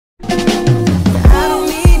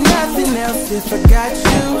if I got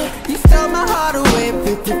you. You stole my heart away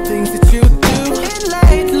with the things that you do. And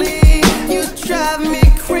lately, you drive me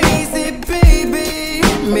crazy, baby.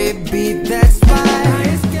 Maybe that's why I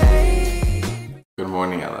escaped. Good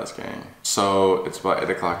morning, LS gang. So it's about 8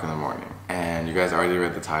 o'clock in the morning, and you guys already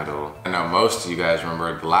read the title. I know most of you guys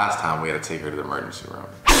remember the last time we had to take her to the emergency room.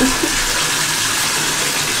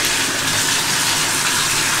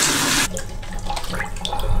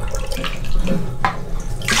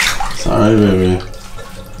 Sorry, baby.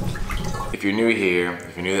 If you're new here,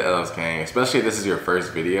 if you're new to LS gang, especially if this is your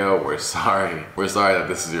first video, we're sorry. We're sorry that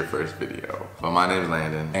this is your first video. But my name is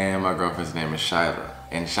Landon, and my girlfriend's name is Shyla.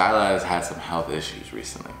 And Shyla has had some health issues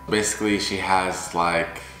recently. Basically, she has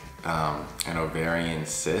like an ovarian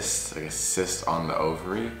cyst, like a cyst on the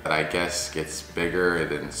ovary that I guess gets bigger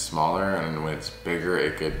and then smaller, and when it's bigger,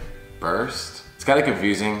 it could burst. It's kind of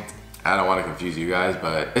confusing. I don't want to confuse you guys,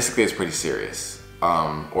 but basically it's pretty serious.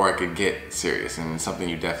 Or it could get serious, and it's something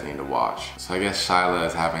you definitely need to watch. So I guess Shyla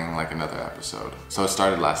is having like another episode. So it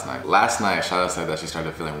started last night. Last night, Shyla said that she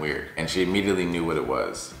started feeling weird, and she immediately knew what it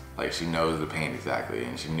was. Like, she knows the pain exactly,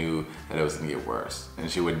 and she knew that it was gonna get worse.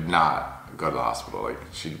 And she would not go to the hospital, like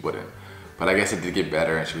she wouldn't. But I guess it did get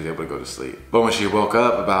better and she was able to go to sleep. But when she woke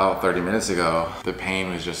up about 30 minutes ago, the pain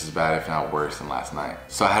was just as bad, if not worse, than last night.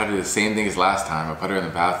 So I had to do the same thing as last time. I put her in the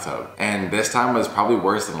bathtub. And this time was probably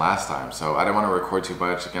worse than last time. So I didn't want to record too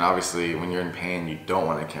much. And obviously, when you're in pain, you don't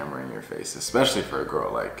want a camera in your face, especially for a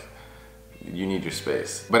girl. Like, you need your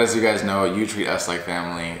space. But as you guys know, you treat us like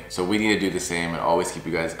family, so we need to do the same and always keep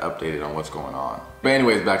you guys updated on what's going on. But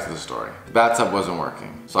anyways, back to the story. The bathtub wasn't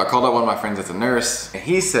working. So I called up one of my friends that's a nurse, and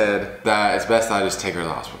he said that it's best that I just take her to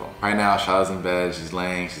the hospital. Right now, Shyla's in bed, she's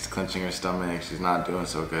laying, she's clenching her stomach, she's not doing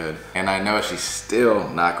so good. And I know she's still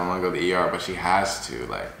not gonna go to the ER, but she has to,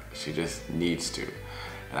 like, she just needs to.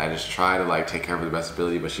 And I just try to like take care of her the best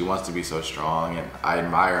ability, but she wants to be so strong, and I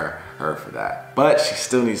admire her for that. But she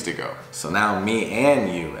still needs to go. So now me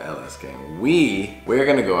and you, LS gang, we're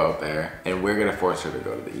gonna go out there and we're gonna force her to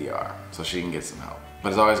go to the ER so she can get some help.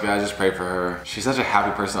 But as always, guys, just pray for her. She's such a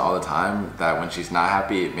happy person all the time that when she's not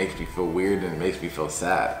happy, it makes me feel weird and it makes me feel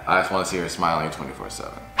sad. I just want to see her smiling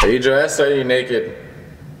 24/7. Are you dressed or are you naked?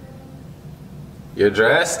 You're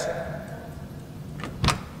dressed?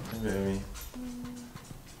 Baby.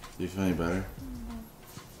 You feel any better?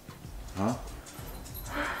 Huh?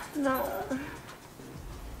 No. It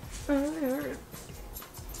really hurts.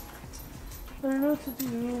 I don't know what to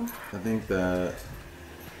do. I think that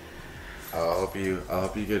I'll help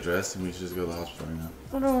you get dressed, and we should just go to the hospital right now.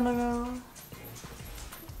 I don't want to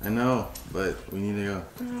go. I know, but we need to go.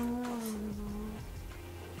 I don't want to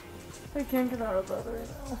go. I can't get out of bed right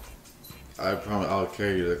now. I promise I'll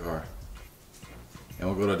carry you to the car. And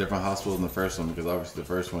we'll go to a different hospital than the first one, because obviously the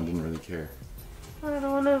first one didn't really care. I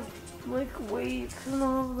don't want to, like, wait and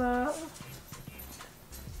all of that.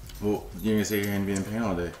 Well, you're gonna stay here and be in pain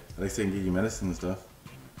all day. At least they can give you medicine and stuff.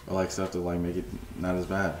 Or like stuff to like make it not as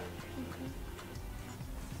bad. Okay.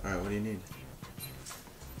 Alright, what do you need?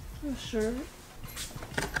 A shirt.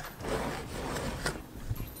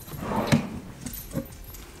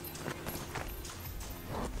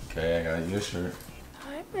 Okay, I got you a shirt.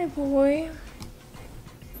 Hi, my boy.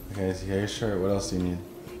 Okay, so you got your shirt. What else do you need?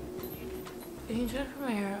 Can you try to put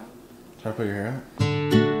my hair out? Try to put your hair out.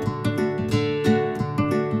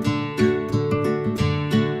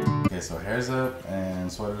 Okay, so hair's up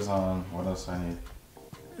and sweater's on. What else do I need?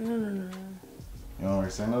 No. You wanna wear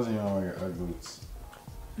sandals or you wanna wear your Ugg boots?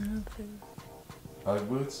 Nothing. Ugg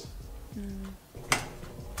boots?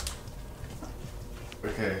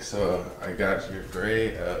 Okay, so I got your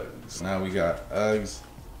gray Uggs. Now we got Uggs,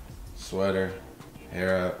 sweater,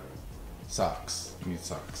 hair up, socks. You need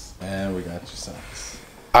socks. And we got your socks.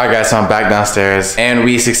 Alright guys, so I'm back downstairs and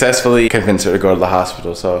we successfully convinced her to go to the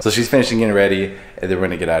hospital. So she's finishing getting ready and then we're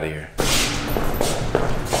gonna get out of here.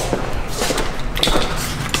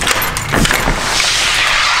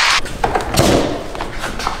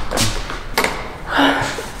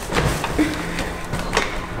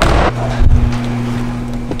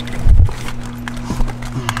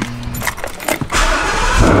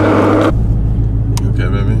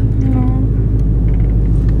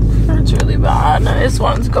 I just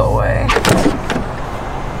want it to go away. Baby.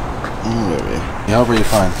 Yeah, I'll be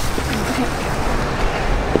fine.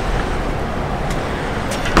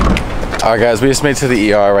 Alright guys, we just made it to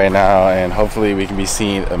the ER right now and hopefully we can be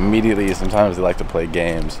seen immediately. Sometimes they like to play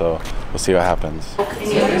games, so we'll see what happens.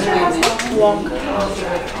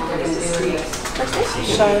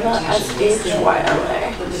 Shyla,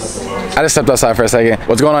 SHYLA. I just stepped outside for a second.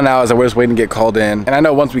 What's going on now is that we're just waiting to get called in. And I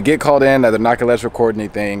know once we get called in that they're not gonna let us record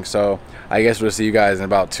anything. So I guess we'll see you guys in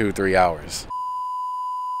about 2-3 hours.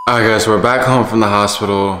 Alright guys, so we're back home from the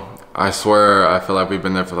hospital. I swear I feel like we've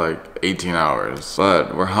been there for like 18 hours.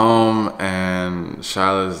 But we're home and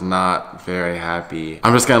Shyla's not very happy.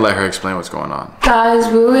 I'm just gonna let her explain what's going on.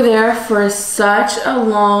 Guys, we were there for such a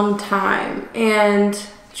long time, and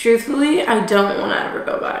truthfully, I don't want to ever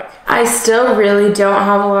go back. I still really don't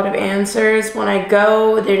have a lot of answers. When I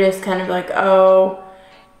go, they're just kind of like, oh,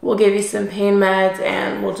 we'll give you some pain meds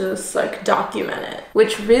and we'll just like document it,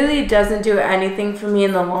 which really doesn't do anything for me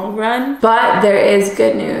in the long run. But there is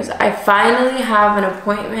good news. I finally have an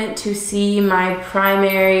appointment to see my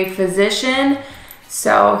primary physician,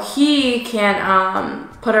 so he can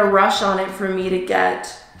put a rush on it for me to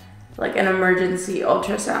get like an emergency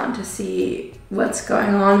ultrasound to see what's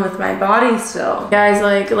going on with my body still. Guys,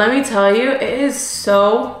 like, let me tell you, it is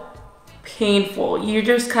so painful. You're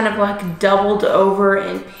just kind of like doubled over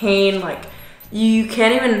in pain. Like, you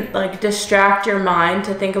can't even like distract your mind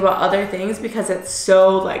to think about other things because it's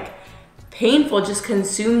so like painful. It just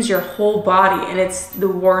consumes your whole body, and it's the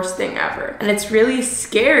worst thing ever. And it's really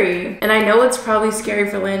scary. And I know it's probably scary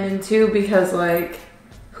for Landon too, because like,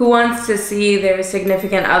 who wants to see their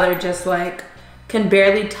significant other just like can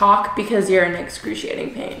barely talk because you're in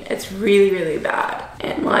excruciating pain? It's really, really bad.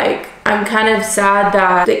 And like, I'm kind of sad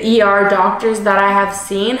that the ER doctors that I have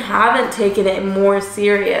seen haven't taken it more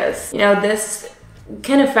serious. You know, this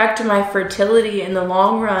can affect my fertility in the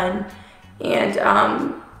long run, and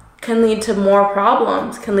can lead to more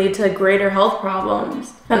problems, can lead to greater health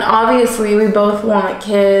problems. And obviously we both want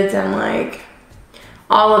kids and like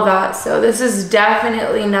all of that, so this is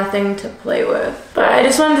definitely nothing to play with. But I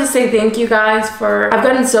just wanted to say thank you guys for, I've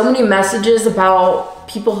gotten so many messages about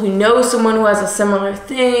people who know someone who has a similar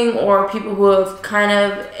thing, or people who have kind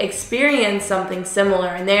of experienced something similar,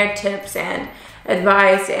 and their tips and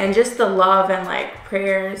advice and just the love and like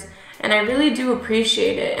prayers. And I really do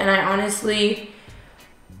appreciate it, and I honestly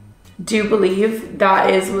do believe that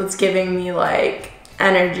is what's giving me like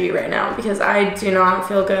energy right now, because I do not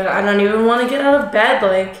feel good. I don't even want to get out of bed.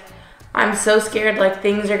 Like, I'm so scared like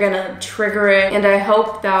things are gonna trigger it. And I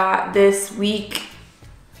hope that this week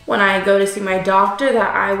when I go to see my doctor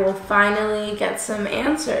that I will finally get some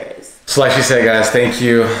answers. So like she said, guys, thank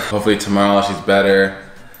you. Hopefully tomorrow she's better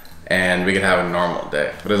and we can have a normal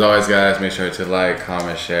day. But as always, guys, make sure to like,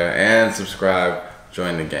 comment, share, and subscribe.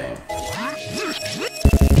 Join the game.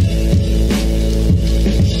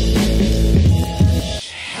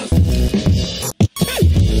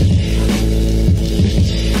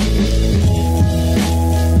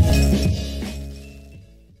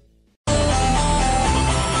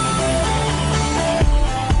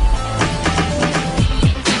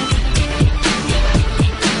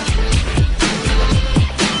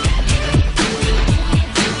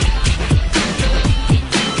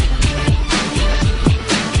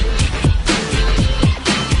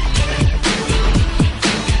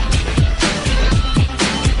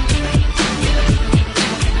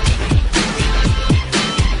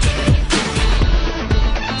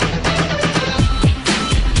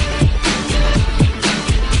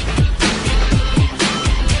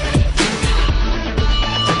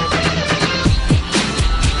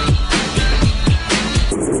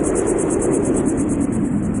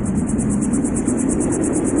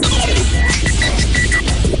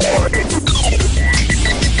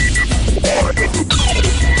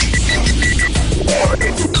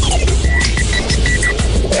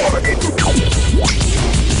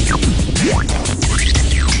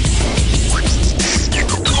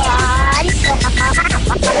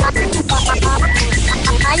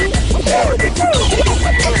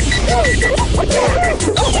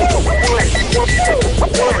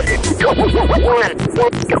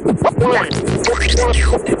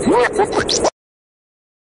 One.